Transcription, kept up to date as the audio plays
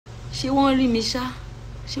She won't rí mi ṣá.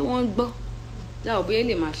 She won't go. That will be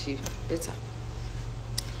any machine better.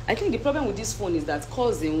 I think the problem with this phone is that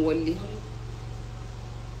calls in wọlé.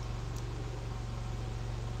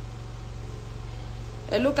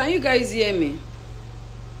 Hello, can you guys hear me?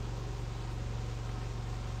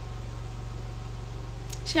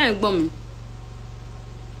 Ṣé ẹ ń gbọ́ mi?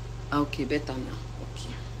 Okay, better now.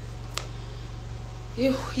 Okay.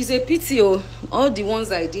 It's a pity. Oh, all the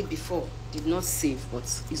ones I did before did not save, but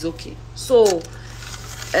it's okay. So,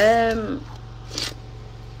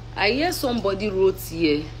 I hear somebody wrote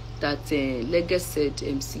here that Lege said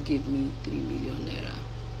MC gave me 3 million naira.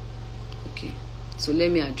 Okay, so let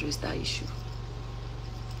me address that issue.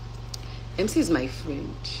 MC is my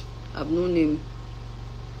friend. I've known him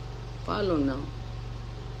for how long now?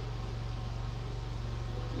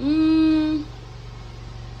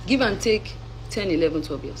 Give and take 10, 11,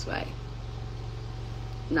 12 years, right?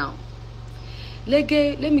 Now,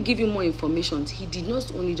 Lege, let me give you more information. He did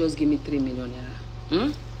not only just give me 3 million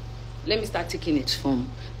naira. Let me start taking it from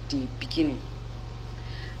the beginning.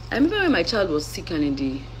 I remember when my child was sick and in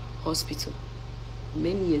the hospital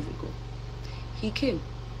many years ago. He came.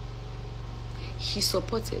 He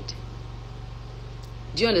supported.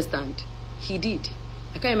 Do you understand? He did.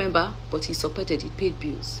 I can't remember, but he supported. He paid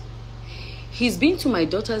bills. He's been to my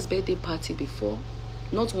daughter's birthday party before.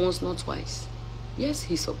 Not once, not twice. Yes,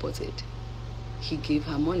 he supported. He gave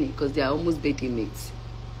her money because they are almost birthday mates.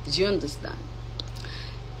 Do you understand?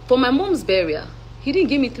 For my mom's burial, he didn't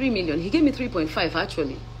give me 3 million. He gave me 3.5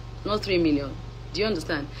 actually, not 3 million. Do you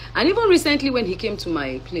understand? And even recently when he came to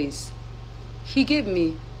my place, he gave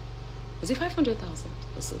me, was it 500,000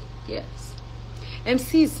 or so? Yes.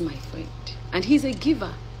 MC is my friend and he's a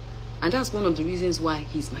giver. And that's one of the reasons why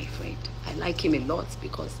he's my friend. I like him a lot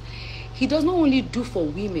because he does not only do for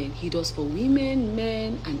women, he does for women,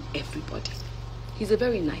 men, and everybody. He's a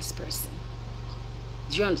very nice person.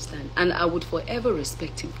 Do you understand? And I would forever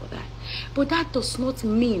respect him for that. But that does not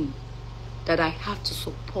mean that I have to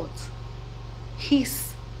support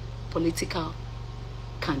his political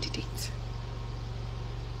candidate.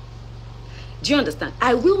 Do you understand?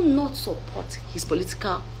 I will not support his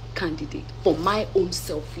political candidate for my own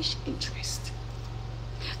selfish interest.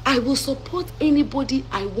 I will support anybody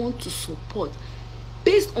I want to support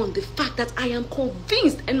based on the fact that I am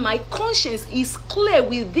convinced and my conscience is clear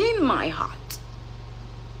within my heart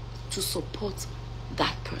to support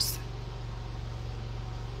that person.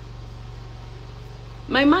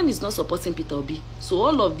 My man is not supporting Peter Obi. So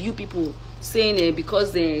all of you people saying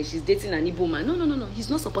because she's dating an Igbo man. No. He's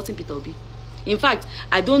not supporting Peter Obi. In fact,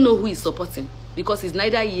 I don't know who he's supporting because he's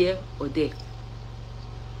neither here or there.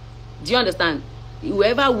 Do you understand?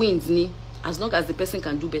 Whoever wins, as long as the person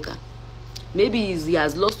can do better. Maybe he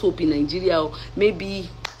has lost hope in Nigeria, or maybe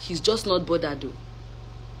he's just not bothered though.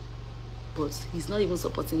 But he's not even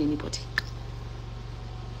supporting anybody.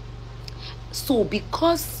 So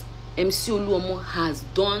because MC Oluomo has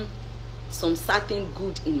done some certain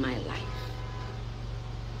good in my life,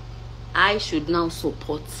 I should now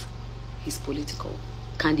support his political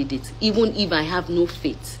candidate, even if I have no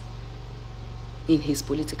faith in his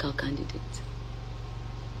political candidate.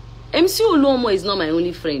 MC Oluomo is not my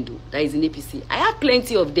only friend though, that is in APC. I have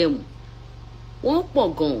plenty of them. One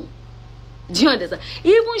pogon. Do you understand?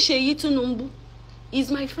 Even Sheyi Tunumbu is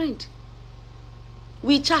my friend.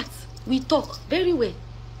 We chat, we talk very well.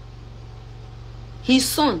 His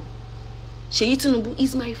son, Sheyi Tunumbu,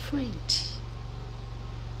 is my friend.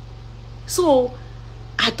 So,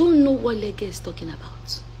 I don't know what Lege is talking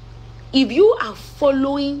about. If you are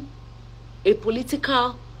following a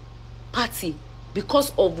political party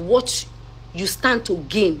because of what you stand to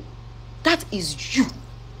gain, that is you.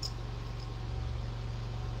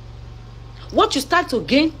 What you stand to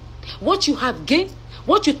gain, what you have gained,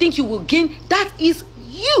 what you think you will gain, that is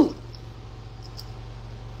you.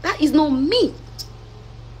 That is not me.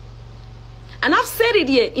 And I've said it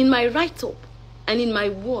here in my write-up and in my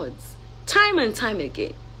words, time and time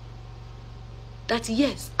again, that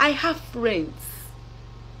yes, I have friends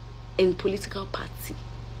in political party.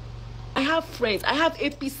 I have friends, I have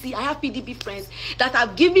APC, I have PDP friends that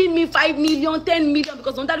have given me 5 million, 10 million,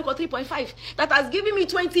 because on that got 3.5, that has given me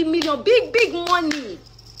 20 million, big money.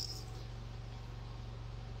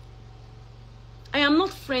 I am not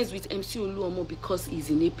friends with MC Oluomo because he's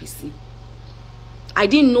in APC. I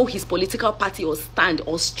didn't know his political party or stand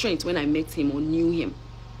or strength when I met him or knew him.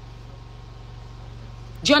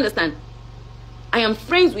 Do you understand? I am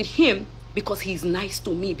friends with him because he's nice to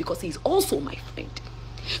me, because he's also my friend.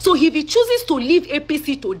 So if he chooses to leave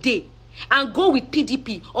APC today, and go with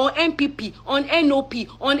PDP or MPP, on NOP,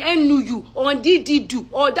 on NUU, on DDDU,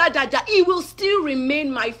 or da, he will still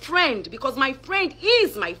remain my friend, because my friend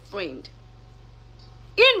is my friend,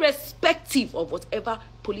 irrespective of whatever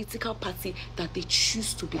political party that they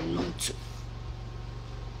choose to belong to.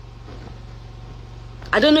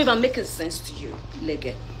 I don't know if I'm making sense to you,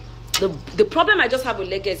 Lege. The problem I just have with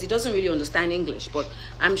Lege is he doesn't really understand English, but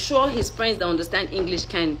I'm sure his friends that understand English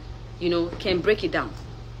can, you know, can break it down.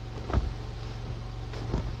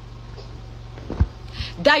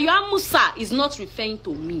 Dayo Amusa is not referring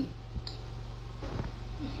to me,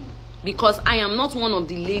 because I am not one of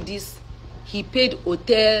the ladies he paid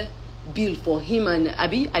hotel bill for him and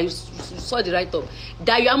Abi. I saw the write-up.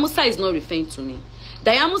 Dayo Amusa is not referring to me.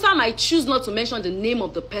 Dayo Amusa might choose not to mention the name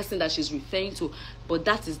of the person that she's referring to, but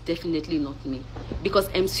that is definitely not me, because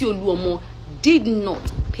MC Oluomo did not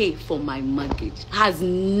pay for my mortgage, has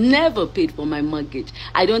never paid for my mortgage.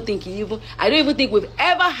 I don't even think we've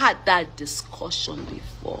ever had that discussion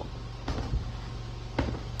before.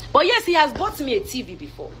 But yes, he has bought me a TV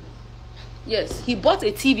before. Yes, he bought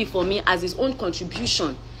a TV for me as his own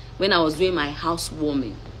contribution when I was doing my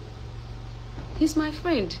housewarming. He's my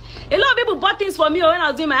friend. A lot of people bought things for me when I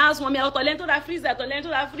was doing my housewarming. I was talento that freezer, talento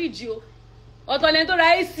that fridge, or talento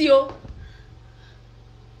that AC.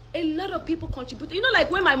 A lot of people contributed. You know,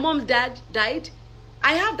 like when my mom died,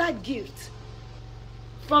 I have that gift.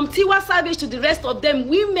 From Tiwa Savage to the rest of them,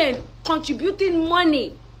 women contributing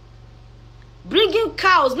money, bringing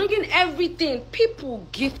cows, bringing everything. People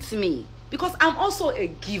gift me because I'm also a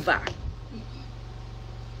giver.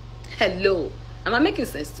 Hello. Am I making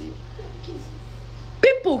sense to you?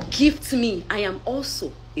 People gift me. I am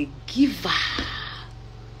also a giver.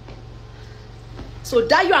 So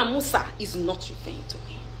Dayo Amusa is not referring to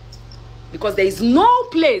me, because there is no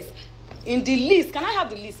place in the list. Can I have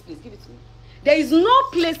the list, please? Give it to me. There is no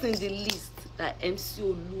place in the list that MC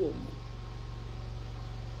Oluomo,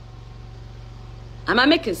 am I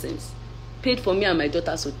making sense, paid for me and my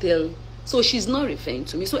daughter's hotel. So she's not referring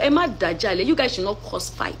to me. So Emma Dajale, you guys should not cause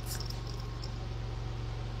fight.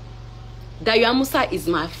 Dayo Amusa is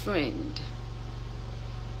my friend.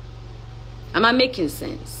 Am I making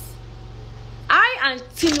sense? I and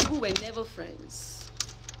Tinubu were never friends.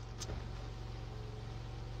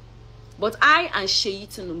 But I and Sheyi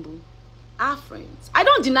Tinubu are friends. I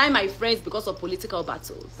don't deny my friends because of political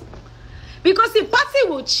battles. Because the party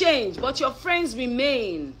will change, but your friends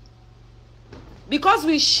remain. Because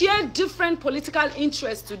we share different political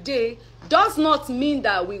interests today does not mean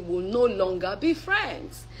that we will no longer be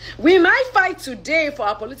friends. We might fight today for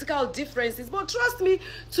our political differences, but trust me,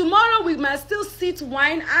 tomorrow we might still sit,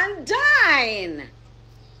 wine, and dine.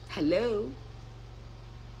 Hello?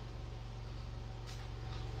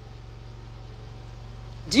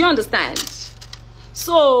 Do you understand?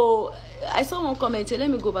 So, I saw one comment here. Let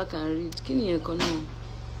me go back and read. Can you hear?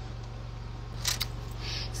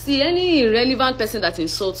 See, any irrelevant person that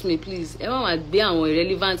insults me, please. Everyone be on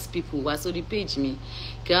irrelevant people. So the page me.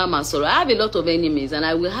 I have a lot of enemies, and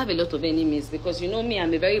I will have a lot of enemies, because you know me,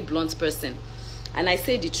 I'm a very blunt person. And I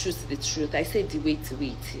say the truth. I say the way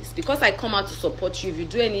it is. Because I come out to support you. If you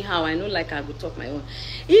do anyhow, I know like I will talk my own.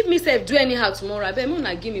 If me say do anyhow tomorrow, I bet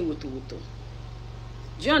not give me woto. Do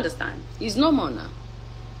you understand? It's no more now.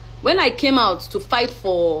 When I came out to fight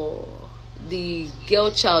for the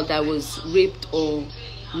girl child that was raped or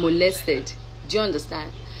molested, do you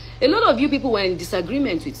understand? A lot of you people were in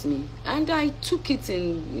disagreement with me, and I took it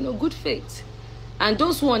in, you know, good faith. And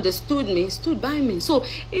those who understood me stood by me. So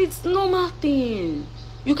it's normal thing.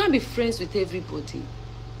 You can't be friends with everybody.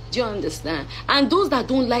 Do you understand? And those that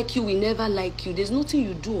don't like you will never like you. There's nothing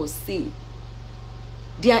you do or say.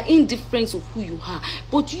 They are indifferent of who you are.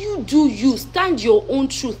 But you do you. Stand your own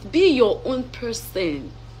truth. Be your own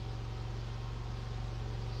person.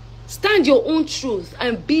 Stand your own truth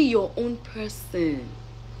and be your own person.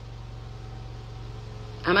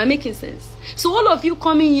 Am I making sense? So all of you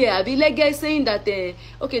coming here, I be like guys saying that,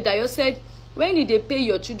 okay, Dayo said, when did they pay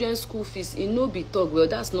your children's school fees? It no be talk. Well,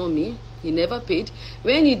 that's not me. He never paid.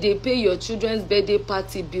 When did they pay your children's birthday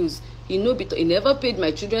party bills? He no be talk. He never paid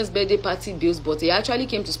my children's birthday party bills, but he actually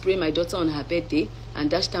came to spray my daughter on her birthday and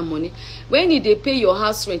dashed her money. When did they pay your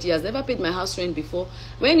house rent? He has never paid my house rent before.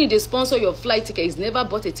 When did they sponsor your flight ticket? He's never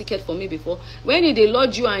bought a ticket for me before. When did they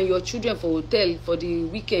lodge you and your children for hotel for the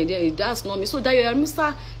weekend? That's not me. So Dayo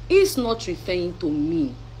Amusa is not referring to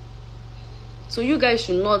me. So you guys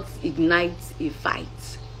should not ignite a fight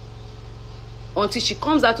until she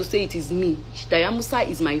comes out to say it is me. Dayo Amusa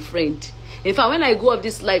is my friend. In fact, when I go up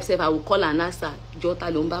this live, I will call her and ask her, Jota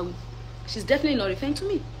Lombawi. She's definitely not referring to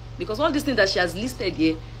me, because all these things that she has listed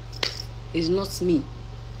here is not me.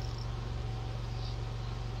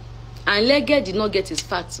 And Lege did not get his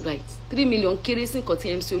facts right. 3 million keresin koti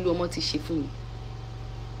MC Oluomo ti ṣe fún mi.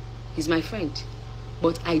 He's my friend.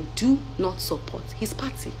 But I do not support his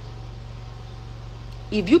party.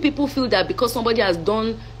 If you people feel that because somebody has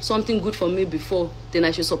done something good for me before, then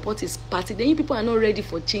I should support his party, then you people are not ready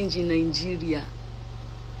for change in Nigeria.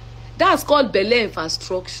 That's called Bele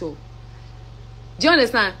infrastructure. Do you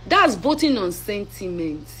understand? That's voting on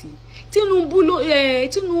sentiment.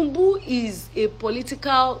 Tinubu is a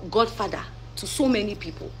political godfather to so many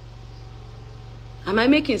people. Am I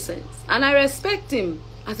making sense? And I respect him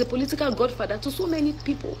as a political godfather to so many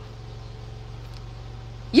people.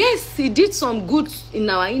 Yes, he did some good in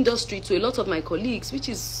our industry to a lot of my colleagues, which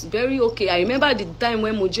is very okay. I remember the time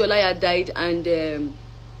when Mojiolaya died, and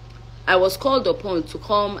I was called upon to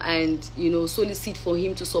come and, solicit for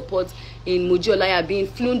him to support in Mojiolaya being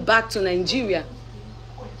flown back to Nigeria.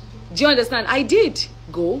 Do you understand? I did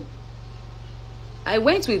go. I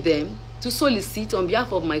went with them to solicit on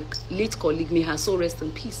behalf of my late colleague, may her soul rest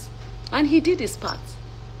in peace. And he did his part.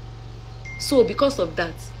 So because of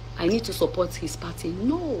that, I need to support his party.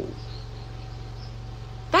 No.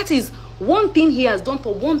 That is one thing he has done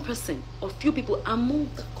for one person or few people among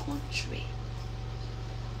the country.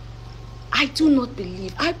 I do not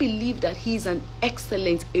believe. I believe that he is an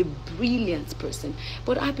excellent, a brilliant person.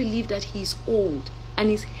 But I believe that he is old and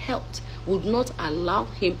his health would not allow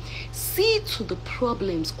him see to the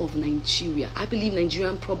problems of Nigeria. I believe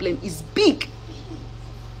Nigerian problem is big.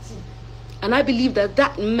 And I believe that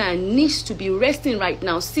that man needs to be resting right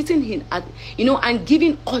now, sitting in at, and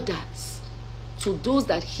giving orders to those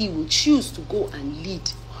that he will choose to go and lead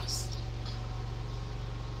us.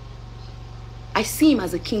 I see him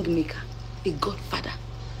as a kingmaker, a godfather,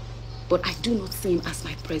 but I do not see him as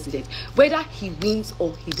my president. Whether he wins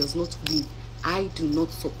or he does not win, I do not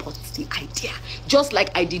support the idea. Just like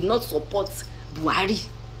I did not support Buhari.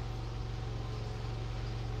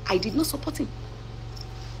 I did not support him.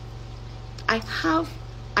 I have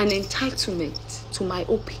an entitlement to my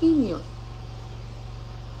opinion.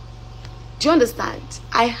 Do you understand?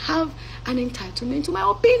 I have an entitlement to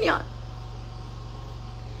my opinion.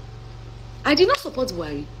 I did not support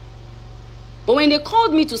Buhari. But when they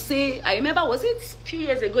called me to say, I remember, was it a few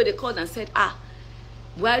years ago, they called and said,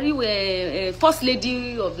 Buhari, First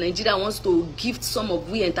Lady of Nigeria, wants to gift some of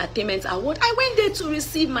We Entertainment Award. I went there to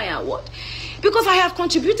receive my award because I have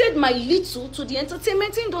contributed my little to the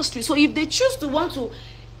entertainment industry. So if they choose to want to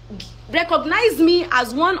recognize me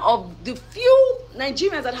as one of the few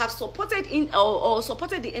Nigerians that have supported or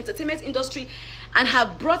supported the entertainment industry and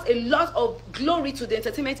have brought a lot of glory to the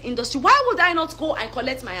entertainment industry, why would I not go and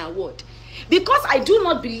collect my award? Because I do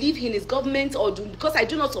not believe in his government or because I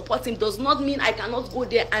do not support him does not mean I cannot go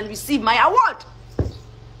there and receive my award.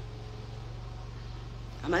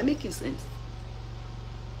 Am I making sense?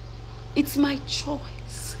 It's my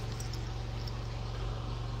choice.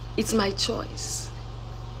 It's my choice.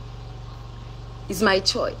 It's my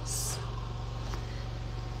choice.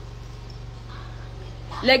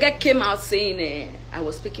 Lege came out saying I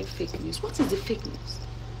was speaking fake news. What is the fake news?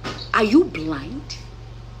 Are you blind?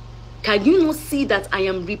 Can you not see that I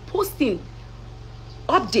am reposting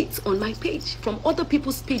updates on my page from other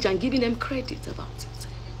people's page and giving them credit about it?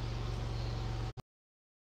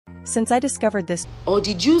 Since I discovered this... Or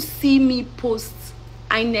did you see me post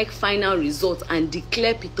INEC final result and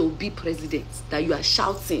declare Peter Obi president that you are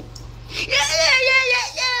shouting?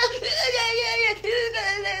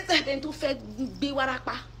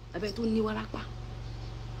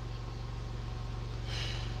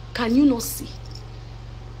 Can you not see?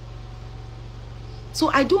 So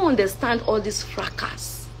I don't understand all this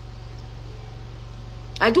fracas.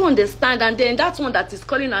 I don't understand. And then that one that is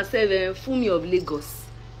calling herself Fumi of Lagos,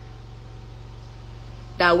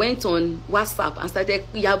 that went on WhatsApp and started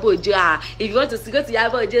Iyabo. If you want to go to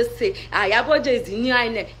Iyabo, just say Iyabo is the new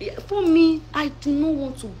INEC. For me, I do not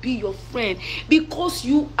want to be your friend because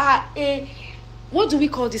you are a, what do we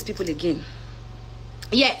call these people again?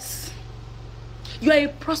 Yes, you are a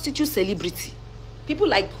prostitute celebrity. People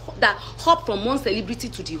like that hop from one celebrity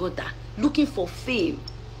to the other looking for fame.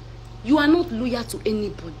 You are not loyal to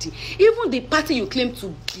anybody. Even the party you claim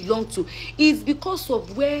to belong to is because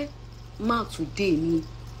of where mouth today me.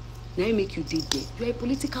 Now I make you dey there. You are a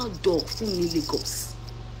political dog from Lagos.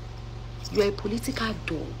 You are a political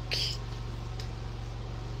dog.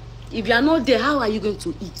 If you are not there, how are you going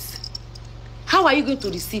to eat? How are you going to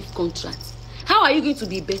receive contracts? How are you going to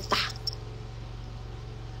be better?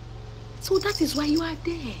 So that is why you are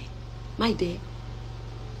there, my dear.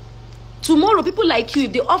 Tomorrow, people like you,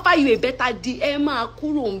 if they offer you a better DM,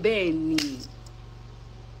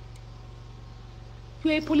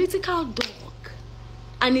 you're a political dog.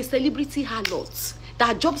 and a celebrity harlot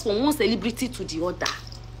that jumps from one celebrity to the other.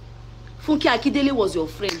 Funke Akindele was your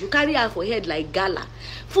friend. You carry her for head like gala.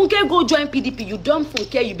 Funke go join PDP. You dump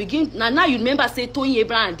Funke. You begin now you remember say Tony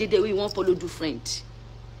Abraham and Dede we won't follow do friend.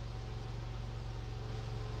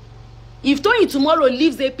 If Tony tomorrow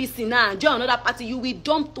leaves APC now and join another party, you will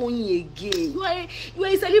dump Tony again. You are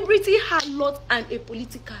a celebrity harlot and a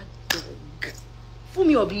political dog.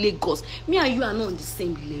 Fumi of Lagos, me and you are not on the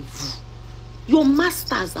same level. Your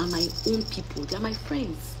masters are my own people. They are my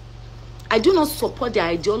friends. I do not support their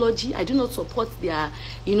ideology. I do not support their,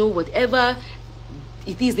 whatever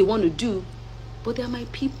it is they want to do. But they are my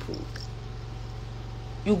people.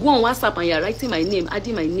 You go on WhatsApp and you are writing my name,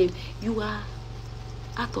 adding my name. You are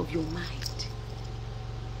out of your mind.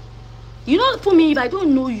 For me, if I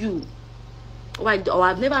don't know you, or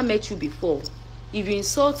I've never met you before, if you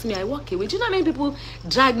insult me, I walk away. Do you know how many people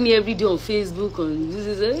drag me every day on Facebook?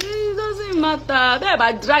 It doesn't matter.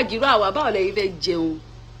 I drag you out. About even jail.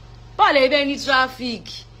 About even any traffic.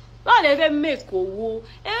 About even make owo.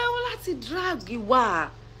 Let's drag you.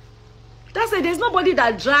 That's it. There's nobody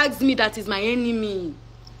that drags me that is my enemy.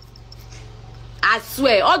 I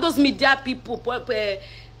swear, all those media people,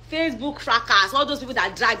 Facebook crackers, all those people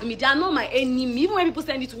that drag me, they are not my enemy. Even when people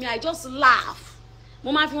send it to me, I just laugh.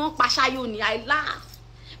 I laugh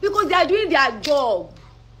because they are doing their job.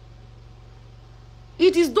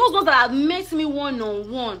 It is those ones that have met me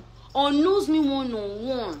one-on-one or knows me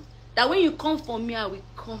one-on-one that when you come for me, I will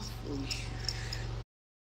come for you.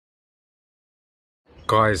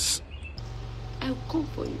 Guys, I will come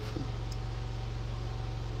for you.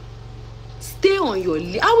 Stay on your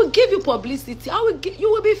lane. I will give you publicity. You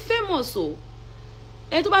will be famous.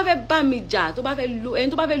 And to bá mi jà, tó bá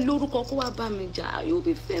fẹ́ lórúkọ kó wá bá mi jà, you will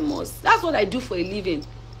be famous. That's what I do for a living.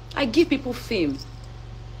 I give people fame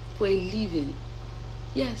for a living.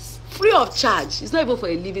 Yes, free of charge. It's not even for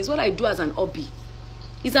a living. It's what I do as an hobby.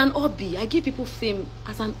 It's an hobby. I give people fame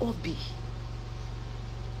as an hobby.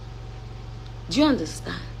 Do you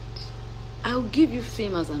understand? I will give you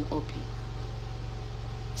fame as an hobby.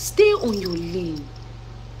 Stay on your lane.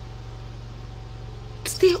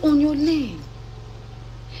 Stay on your lane.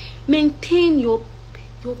 Maintain you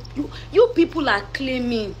people are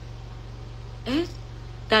claiming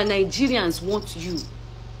that Nigerians want you.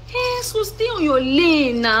 So stay on your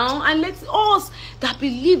lane now and let us that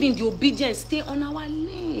believe in the obedience stay on our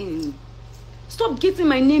lane. Stop getting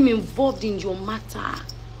my name involved in your matter.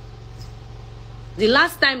 The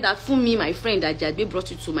last time that Fumi, my friend that Jadbe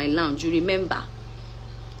brought you to my lounge, you remember?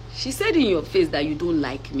 She said in your face that you don't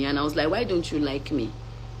like me, and I was like, why don't you like me?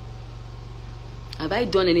 Have I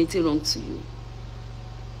done anything wrong to you?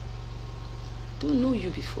 I don't know you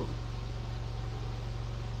before.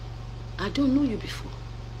 I don't know you before.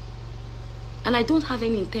 And I don't have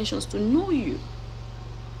any intentions to know you.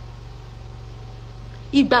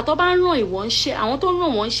 Ìgbà tó bá rán ìwọ ńṣẹ́, àwọn tó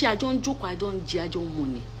rán wọn ńṣẹ́, àjọ ń jókòó, àjọ ń jẹ, àjọ ń mu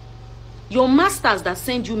ni. Your masters that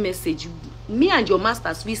send you message, me and your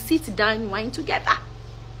masters, we sit down wine together.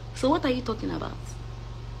 So what are you talking about?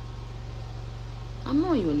 I'm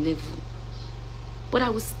not on your level. But I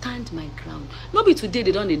will stand my ground. No be today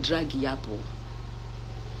they don't drag Iyabo.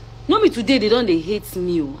 No be today they don't hate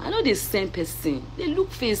me. I know they send person. They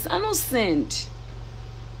look face. I don't send.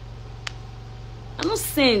 I don't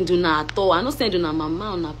send una at all. I don't send una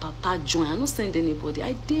mama, una papa join. I don't send anybody.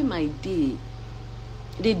 I do my day.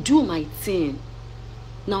 They do my thing.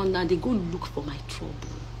 Now they go look for my trouble.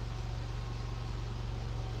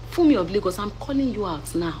 Fumi of Lagos, I'm calling you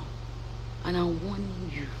out now. And I'm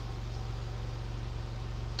warning you.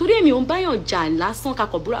 Torí èmi ò ń báyàn jà lásán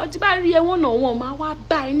kakọ̀búra ó ti bá rí ẹwọ́n náà wọ́n máa wá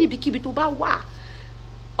bá ẹ níbikíbi tó bá wà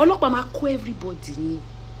ọlọ́pàá máa kó everybody ni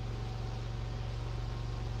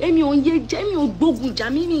èmi ò ń yé jà èmi ò gbógun jà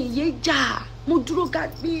mi yé jà mo dúró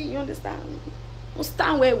gàgbé you understand mo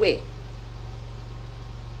stand wẹ́wẹ́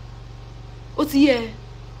ó ti yẹ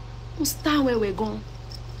mo stand wẹ́wẹ́ gan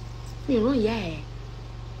mi ràn ìyá ẹ̀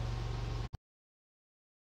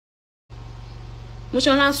mo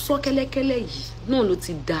ṣe rán sọ kẹ́lẹ́kẹ́lẹ́ yìí náà ló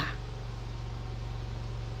ti dà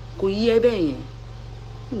kò yí ẹ bẹ́ẹ̀ yẹn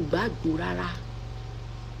mo gbàgbọ́ rárá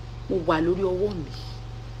mo wà lórí ọwọ́ mi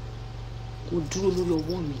mo dúró lórí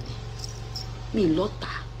ọwọ́ mi ni mi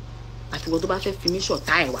lọ́tà àfi wọ́n tó bá fẹ́ fi mí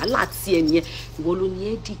ṣọ̀tá ẹ̀ wá láti ẹ̀ nìyẹn ìwọ ló ní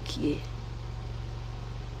ẹ́dìkì ẹ̀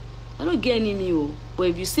I don't get enemy but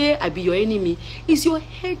if you say I be your enemy it's your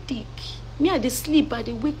headache me I dey sleep I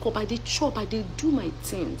dey wake up I dey chop I dey do my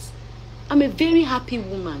things. I'm a very happy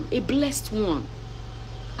woman, a blessed one.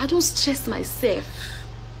 I don't stress myself.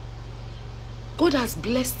 God has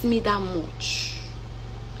blessed me that much.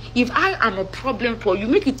 If I am a problem for you,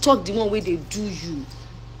 make you talk the one way they do you.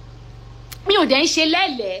 Mi ò dẹ̀ ń ṣe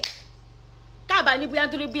lẹ́lẹ̀. Káàbà ní bóyá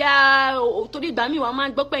torí ìgbà mi wà máa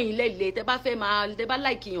ń gbọ́ pé ẹ̀yin lẹ́lẹ̀ tẹ́ bá fẹ́ máa tẹ́ bá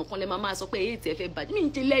like èèyàn kan lẹ máa sọ pé èyí tẹ́ fẹ́ bàjẹ́. Mi ń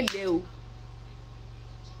ṣe lẹ́lẹ̀ o.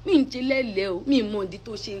 Mi ń ṣe lẹ́lẹ̀ o. Mi mọ ìdí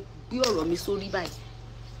tó ṣe gbé ọ̀rọ̀ mi sórí báyìí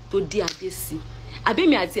tó dé adé sí.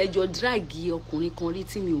 Àbẹ́mi àti ẹjọ́ dráàgì ọkùnrin kan rí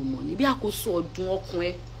tí mi ò mọ̀ ní bí àkóso ọdún ọkùn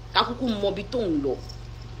ẹ kákúkú mọ ibi tó ń lọ.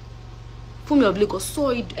 Fún mi ọ̀bìlẹ̀ kan sọ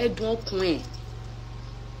ẹdùn ọkùn ẹ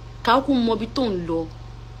kákúkú mọ ibi tó ń lọ.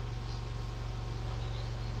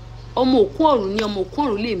 Ọmọ òkú ọ̀run ni ọmọ òkú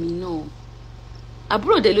ọ̀run lèmi náà.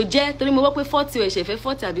 Àbúrò dẹ̀ ló jẹ́ torí mo wọ́ pé 40 o ẹ̀ṣẹ̀ fẹ́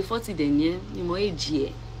 40 àbí 40 dẹ̀ ní ẹ́ ni mo èjì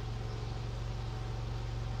ẹ̀.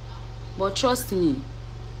 But trust me,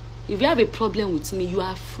 if you have a problem with me, you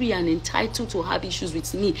are free and entitled to have issues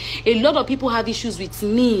with me. A lot of people have issues with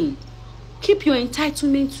me. Keep your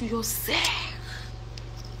entitlement to yourself.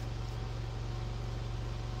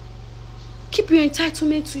 Keep your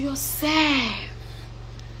entitlement to yourself.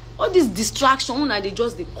 All this distraction, they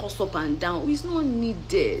just they cost up and down. It's not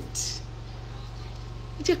needed.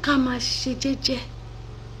 Jẹ́ ká máa ṣe jẹ́jẹ́.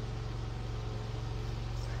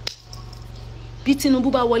 Bí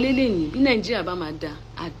Tinubu bá wọlé lẹ́yìn, bí Nigeria bá máa dá,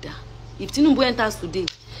 á dá. If Tinubu enters today,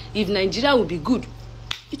 if Nigeria will be good,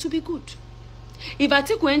 it will be good. If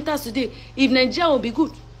Atiku enters today, if Nigeria will be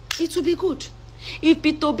good, it will be good. If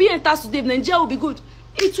Peter Obi enters today, if Nigeria will be good,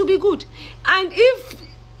 it will be good. And if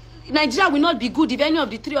Nigeria will not be good, if any of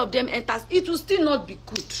the three of them enters, it will still not be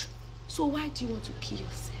good. So why do you want to kill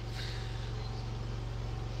yourself?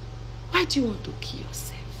 Why do you want to kill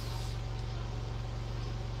yourself?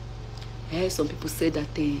 Some people say that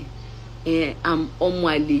I'm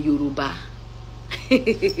Omuale Yoruba.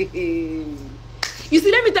 You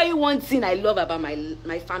see, let me tell you one thing I love about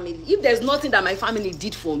my family. If there's nothing that my family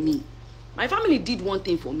did for me, my family did one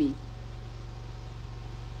thing for me.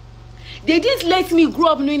 They didn't let me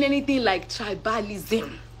grow up knowing anything like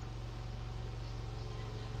tribalism.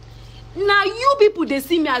 Now you people, they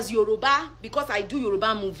see me as Yoruba because I do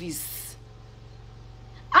Yoruba movies.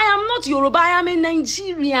 I am not Yoruba, I am a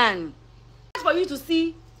Nigerian. For you to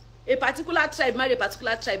see a particular tribe marry a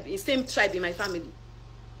particular tribe, the same tribe in my family.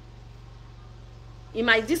 In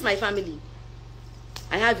my family,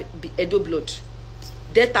 I have Edo blood,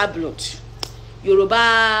 Delta blood,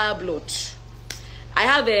 Yoruba blood. I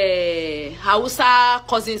have a Hausa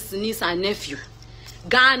cousins, niece and nephew,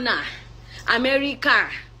 Ghana, America,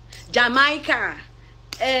 Jamaica,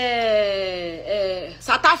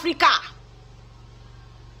 South Africa.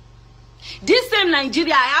 This same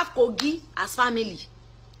Nigeria, I have Kogi as family,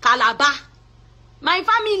 Calabar. My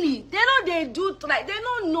family, they don't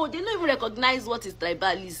know, they don't even recognize what is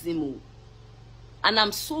tribalism. And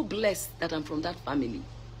I'm so blessed that I'm from that family.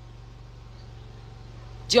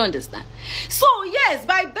 Do you understand? So yes,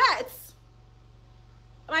 by birth,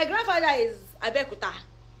 my grandfather is Abekuta.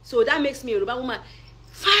 So that makes me a Yoruba woman.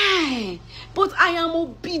 Fine. But I am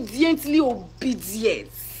obediently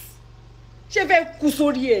obedient.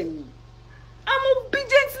 I'm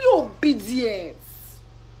obediently obedient.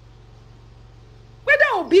 Whether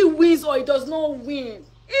Obi wins or he does not win,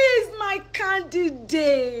 he is my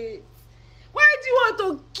candidate. Why do you want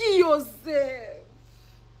to kill yourself?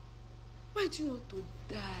 Why do you want to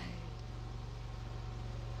die?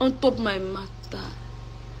 On top my matter.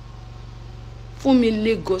 For me,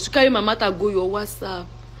 Lagos. You carry my matter, go your WhatsApp.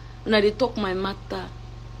 And they talk my matter.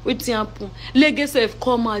 Wetin happen? Lege self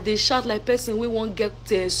come out, they shout like person we won't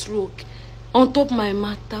get a stroke. On top my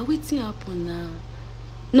matter. Wetin happen now?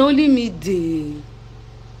 No only me dey.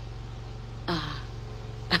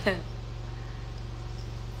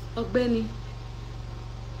 Ogbeni.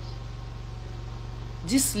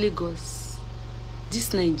 This Lagos,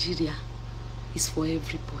 this Nigeria is for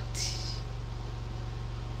everybody.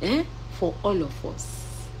 For all of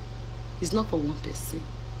us. It's not for one person.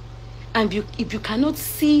 And if you cannot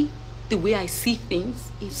see the way I see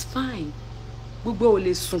things, it's fine. Some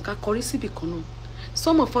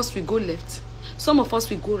of us will go left, some of us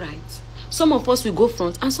will go right, some of us will go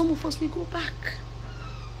front, and some of us will go back.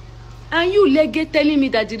 And you, Lege, telling me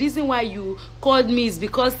that the reason why you called me is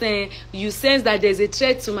because you sense that there's a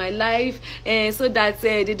threat to my life, so that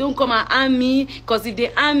they don't come and harm me. Because if they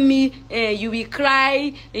harm me, you will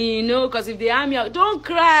cry, because if they harm you, don't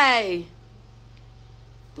cry.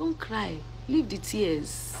 Don't cry. Leave the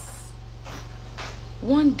tears.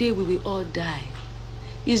 One day we will all die.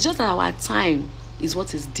 It's just that our time is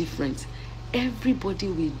what is different. Everybody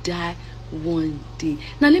will die one day.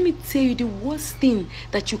 Now let me tell you, the worst thing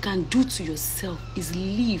that you can do to yourself is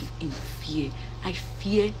live in fear. I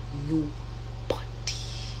fear nobody.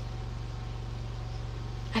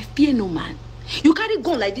 I fear no man. You carry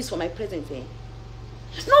gun like this for my presence,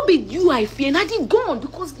 Not be you I fear, not the gun,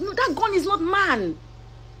 because no, that gun is not man.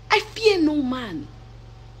 I fear no man.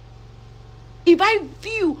 If I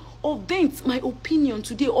view or vent my opinion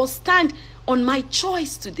today or stand on my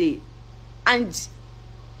choice today, and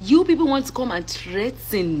you people want to come and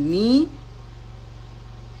threaten me,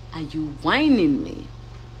 are you whining me?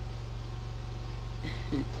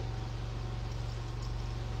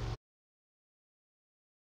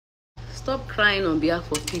 Stop crying on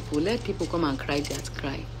behalf of people. Let people come and cry that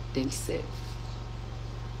cry themselves.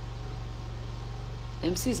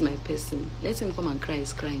 MC is my person. Let him come and cry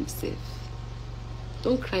his cry himself.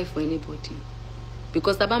 Don't cry for anybody.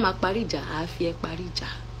 Because taba mak parija, I fear parija.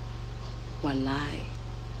 Walai.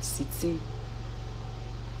 Sitting.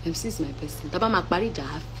 MC is my person. Taba mak parija,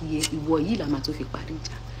 I fear iwo la matofi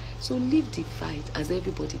parija. So leave the fight as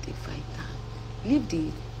everybody they fight now. Leave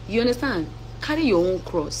the, you understand? Carry your own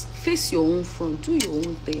cross. Face your own front. Do your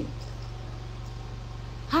own thing.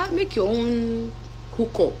 Make your own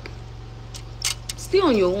hook up. Stay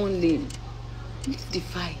on your own lane. Leave the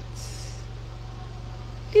fight.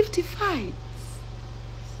 Leave the fight.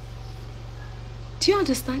 Do you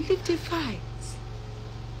understand? Leave the fight.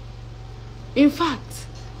 In fact,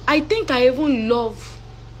 I think I even love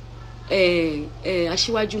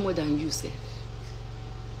Ashiwaju more than you, sir.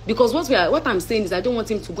 Because what I'm saying is I don't want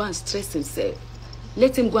him to go and stress himself.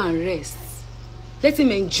 Let him go and rest. Let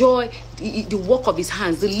him enjoy the work of his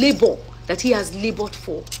hands, the labor that he has labored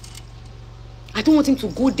for. I don't want him to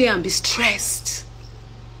go there and be stressed.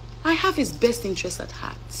 I have his best interest at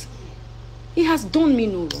heart. He has done me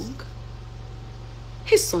no wrong.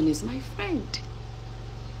 His son is my friend.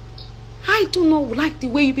 I do not like the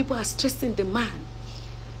way you people are stressing the man.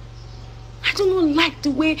 I do not like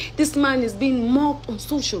the way this man is being mocked on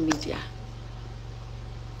social media.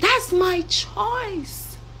 That's my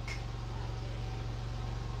choice.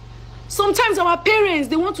 Sometimes our parents,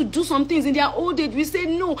 they want to do some things in their old age. We say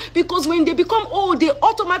no, because when they become old, they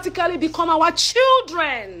automatically become our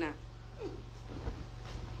children.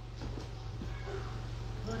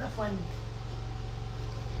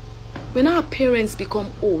 When our parents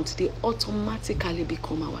become old, they automatically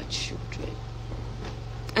become our children.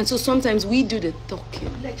 And so sometimes we do the talking.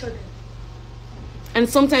 And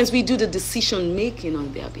sometimes we do the decision making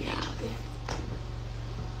on their behalf.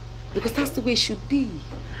 Because that's the way it should be.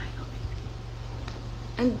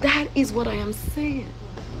 And that is what I am saying.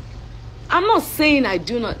 I'm not saying I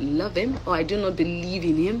do not love him or I do not believe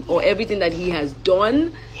in him or everything that he has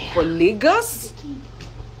done for Lagos.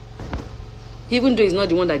 Even though he's not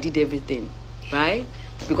the one that did everything, right?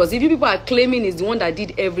 Because if you people are claiming he's the one that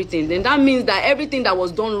did everything, then that means that everything that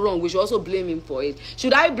was done wrong, we should also blame him for it.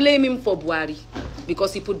 Should I blame him for Buhari?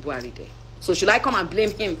 Because he put Buhari there. So should I come and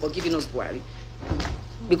blame him for giving us Buhari?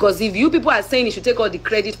 Because if you people are saying he should take all the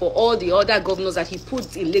credit for all the other governors that he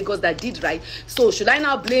put in Lagos that did right, so should I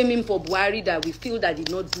now blame him for Buhari that we feel that did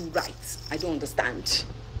not do right? I don't understand.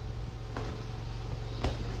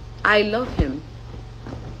 I love him.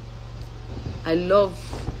 I love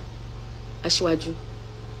Ashiwaju.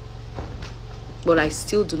 But I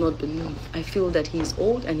still do not believe. I feel that he is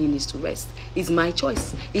old and he needs to rest. It's my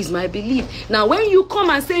choice. It's my belief. Now, when you come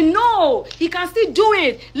and say, no, he can still do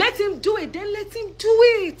it, let him do it, then let him do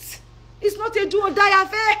it. It's not a do or die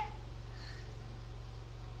affair.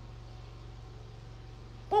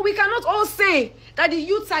 But we cannot all say that the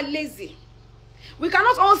youths are lazy. We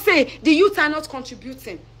cannot all say the youths are not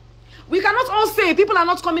contributing. We cannot all say people are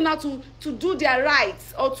not coming out to do their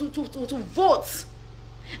rights or to vote.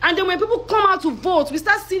 And then when people come out to vote, we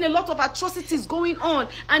start seeing a lot of atrocities going on.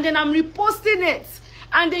 And then I'm reposting it.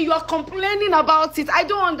 And then you are complaining about it. I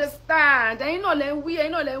don't understand. I know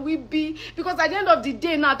let we be. Because at the end of the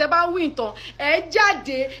day now,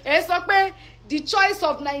 the choice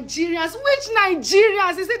of Nigerians. Which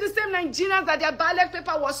Nigerians? Is it the same Nigerians that their ballot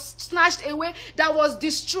paper was snatched away, that was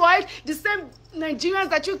destroyed? The same Nigerians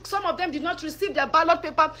that some of them did not receive their ballot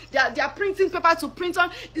paper, their printing paper to print on?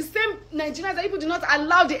 The same Nigerians that people did not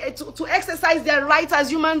allow to exercise their rights as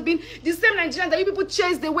human beings? The same Nigerians that you people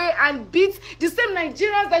chased away and beat? The same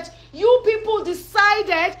Nigerians that you people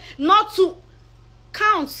decided not to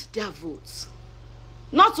count their votes,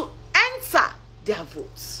 not to enter their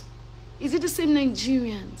votes? Is it the same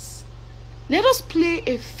Nigerians? Let us play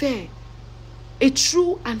a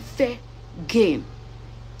true and fair game.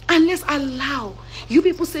 And let's allow, you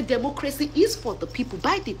people say democracy is for the people,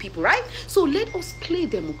 by the people, right? So let us play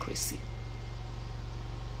democracy.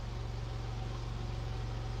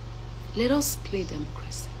 Let us play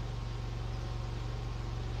democracy.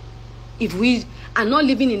 If we are not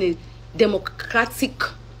living in a democratic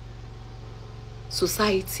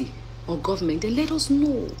society or government, then let us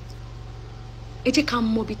know. ẹ jẹ́ ká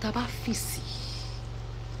mọ̀ bí tá bá fi sí.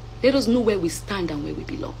 Let us know where we stand and where we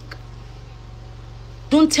belong.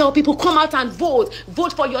 Don't tell people, come out and vote.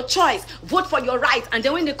 Vote for your choice. Vote for your right. And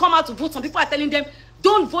then when they come out to vote, some people are telling them,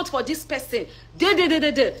 don't vote for this person.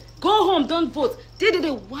 Go home, don't vote.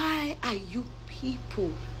 Why are you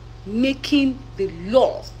people making the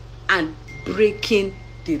law and breaking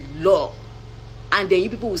the law? And then you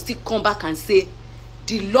people will still come back and say,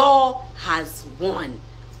 the law has won.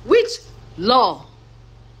 Which law?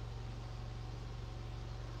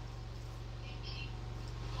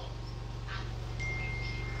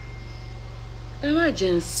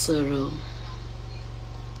 Emergency.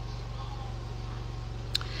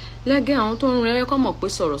 Lege àwọn tó ń rẹ kọ́ mọ̀ pé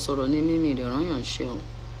sọ̀rọ̀sọ̀rọ̀ ní mímí rẹ̀ rányàn ṣe o.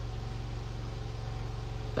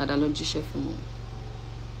 Dada ló jíṣẹ́ fún wọn.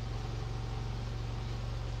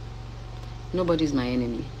 Nobody is my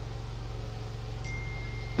enemy.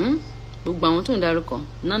 Gbogbo àwọn tó ń dárúkọ,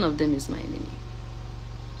 none of them is my enemy.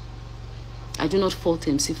 I do not fault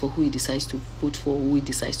MC for who he decides to vote for, who he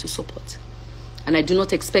decides to support. And I do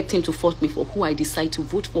not expect him to fault me for who I decide to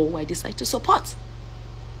vote for, who I decide to support.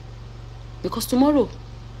 Because tomorrow,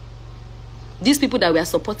 these people that we are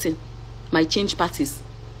supporting might change parties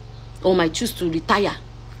or might choose to retire.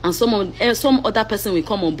 And some other person will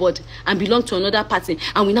come on board and belong to another party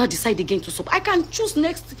and we now decide again to support. I can choose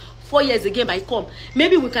next 4 years again by come.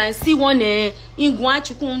 Maybe we can see one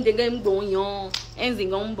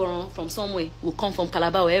from somewhere, will come from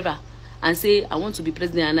Calabar or wherever, and say, I want to be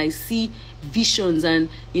president, and I see visions and,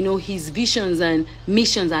 you know, his visions and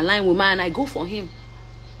missions align with mine, and I go for him.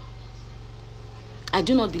 I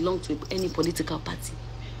do not belong to any political party.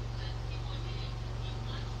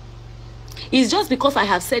 It's just because I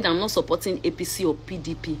have said I'm not supporting APC or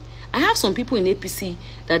PDP. I have some people in APC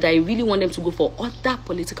that I really want them to go for other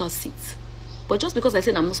political seats. But just because I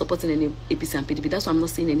said I'm not supporting any APC and PDP, that's why I'm not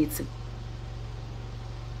saying anything.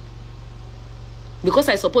 Because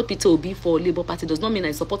I support Peter Obi for Labour Party does not mean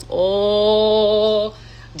I support all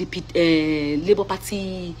the Labour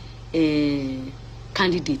Party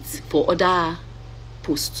candidates for other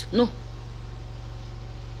posts. No.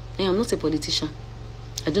 I am not a politician.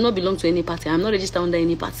 I do not belong to any party. I am not registered under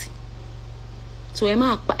any party. So ẹ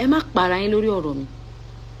má para yín lórí ọ̀rọ̀ mi.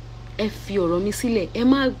 Ẹ fi ọ̀rọ̀ mi sílẹ̀. Ẹ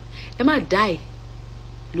má die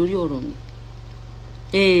lórí ọ̀rọ̀ mi.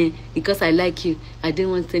 Because I like you, I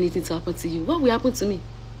didn't want anything to happen to you. What will happen to me?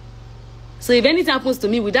 So if anything happens to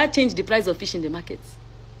me, would that change the price of fish in the market?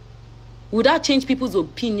 Would that change people's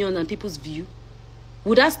opinion and people's view?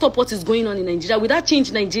 Would that stop what is going on in Nigeria? Would that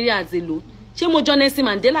change Nigeria as a whole? Ṣé mo jọ Nelson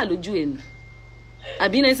Mandela lójú ẹ̀ ni?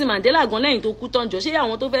 Àbí Nelson Mandela gan lẹ́yìn tó kú tán jọ, ṣé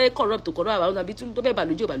àwọn tó fẹ́ corrupt àwọn àbí tó fẹ́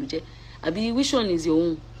bàlújẹ́? Àbí which one is your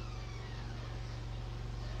own?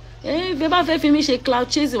 Bí bá fẹ́ fi mí ṣe cloud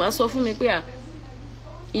chasing, wá sọ fún mi pé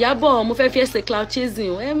Iyabo, mo fẹ́ fi ṣe cloud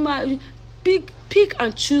chasing. Pick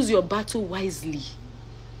and choose your battle wisely.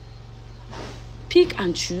 Pick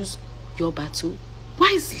and choose your battle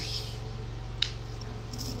wisely.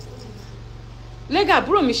 Lege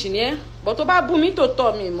àbúrò mi ṣì ni ẹ́, but tó bá bú mi tó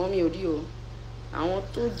tọ́ mi mọ́ mi ò rí o. Àwọn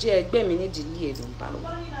tó jẹ́ ẹgbẹ́ mi nídìílé ẹ̀ ló ń bá lọ.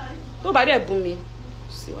 Tó bá dẹ̀ bú mi,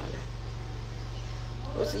 sí wàhálà.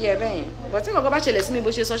 Ó ti yẹ bẹ́ẹ̀ yẹn. But tí nǹkan bá ṣẹlẹ̀ sí mi bó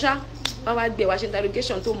ṣe sọ ṣá, bá wá gbé wa ṣe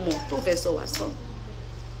interrogation tó mọ̀ tó fẹ́ sọ wá sọ.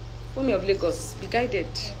 Women of Lagos, be guided.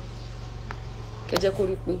 Kẹjẹ kó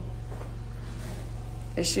rí pé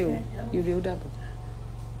ẹ ṣé o, ire ó dàbọ̀.